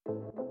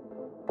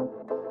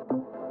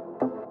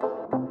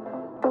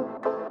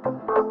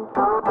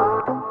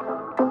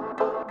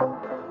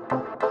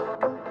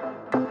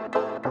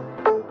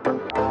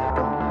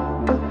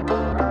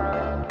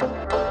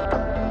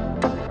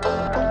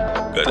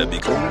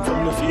clean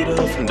from the feet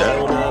up, from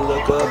down I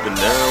look up, and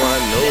now I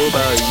know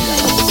about you.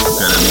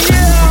 Gotta be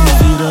clean from the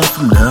feet up,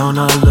 from down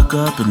I look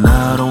up, and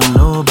I don't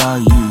know about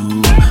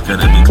you.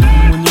 Gotta be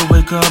clean when you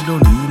wake up,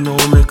 don't need no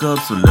makeup,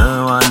 so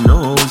now I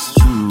know it's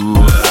true.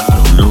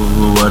 Don't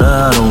know what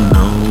I don't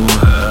know,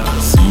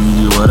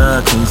 see what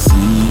I can't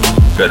see.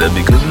 Gotta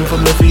be clean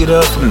from the feet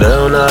up, from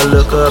down I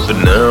look up,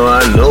 and now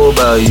I know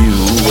about you.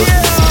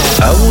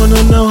 I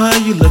wanna know how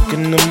you look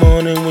in the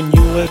morning when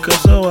you wake up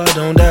so I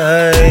don't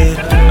die.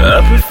 I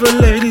prefer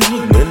ladies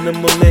with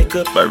minimal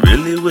makeup, I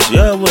really wish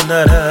y'all would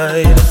not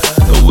hide.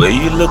 The way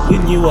you look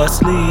when you are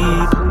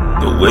asleep,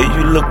 the way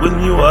you look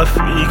when you are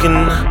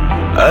freaking.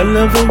 I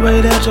love the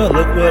way that y'all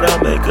look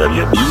without makeup,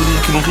 your beauty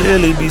can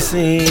clearly be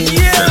seen.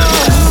 Gotta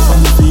be clean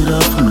from the feet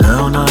up, from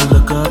down I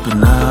look up,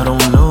 and I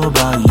don't know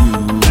about you.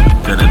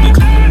 Gotta be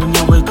clean when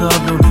you wake up,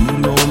 don't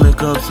need no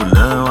makeup, so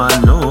now I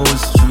know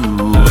it's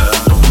true.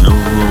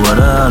 What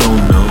I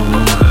don't know,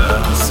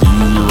 see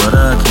what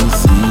I can't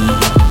see.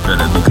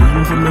 Gotta be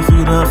clean from the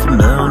feet up, from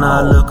down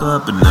I look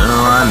up, and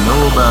now I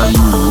know about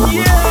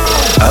you.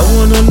 I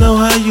wanna know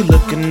how you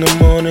look in the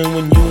morning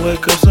when you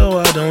wake up so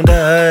I don't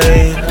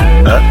die.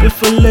 I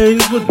prefer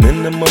ladies with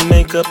minimal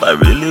makeup, I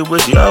really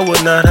wish y'all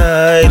would not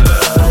hide.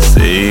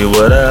 Say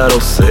what I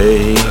don't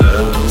say,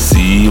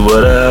 see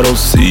what I don't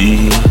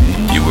see.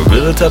 You a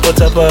real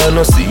topper,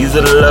 no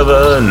seasoned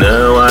lover,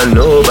 now I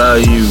know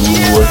about you.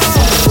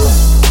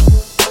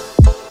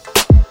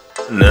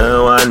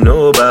 Now I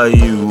know about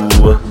you.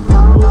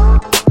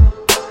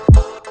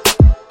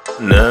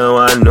 Now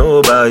I know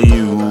about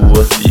you.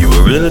 You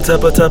a real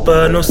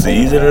topper, no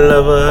seasoned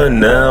lover.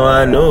 Now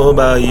I know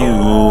about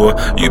you.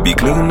 You be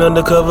clean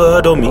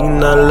undercover, don't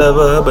mean I love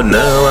her, but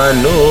now I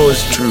know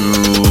it's true.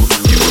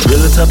 You a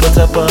real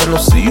topper, no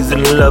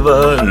seasoned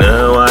lover.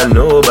 Now I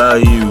know about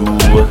you.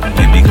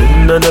 You be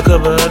clean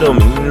undercover, don't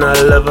mean I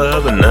love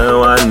her, but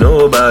now I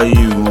know about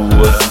you.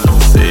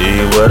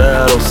 Say what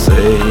I don't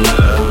say,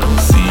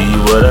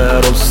 what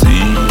I don't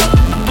see.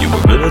 You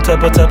a real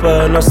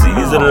topper, no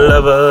seasoned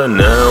lover.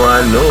 Now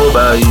I know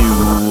about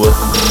you.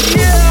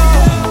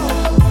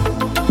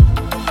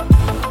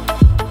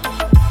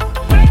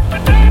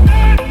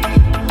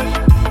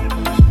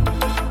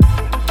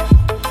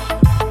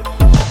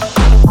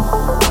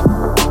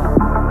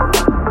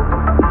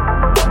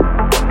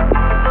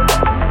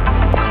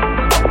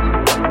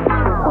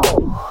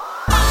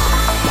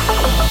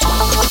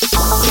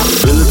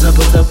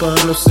 Topper,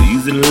 no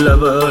seasoned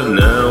lover,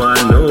 now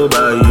I know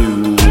about you.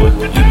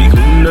 You be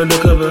clean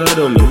undercover,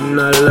 don't mean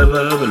I love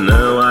her, but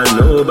now I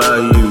know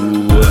about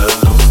you.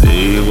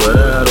 Say what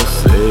I don't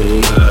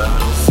say,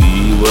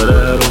 see what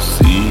I don't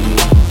see.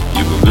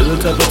 You a real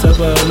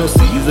topper, no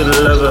seasoned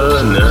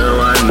lover, now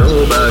I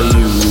know about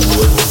you.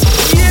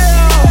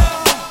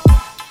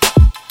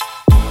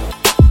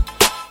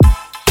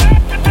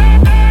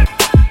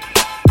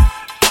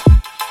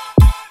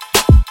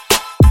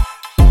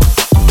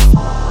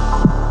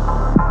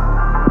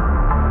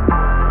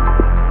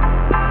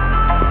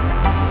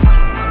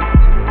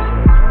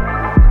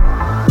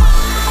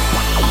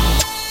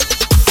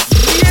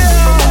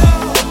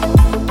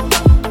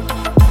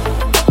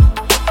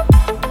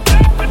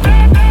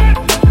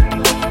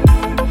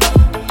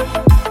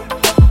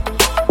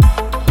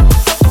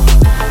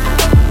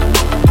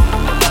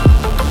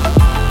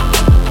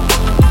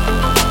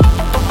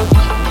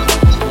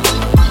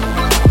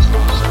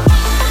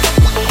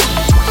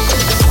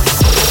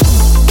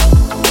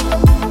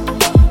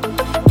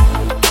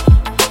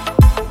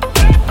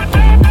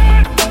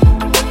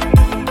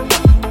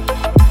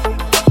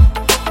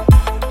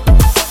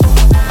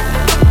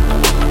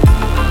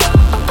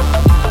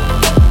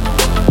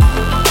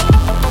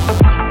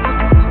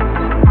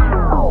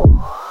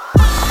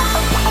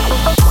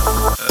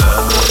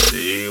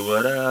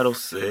 I don't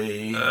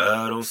say,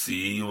 I don't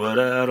see what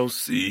I don't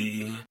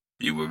see.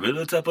 You a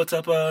real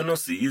topper, no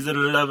seasoned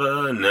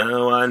lover,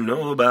 now I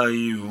know about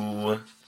you.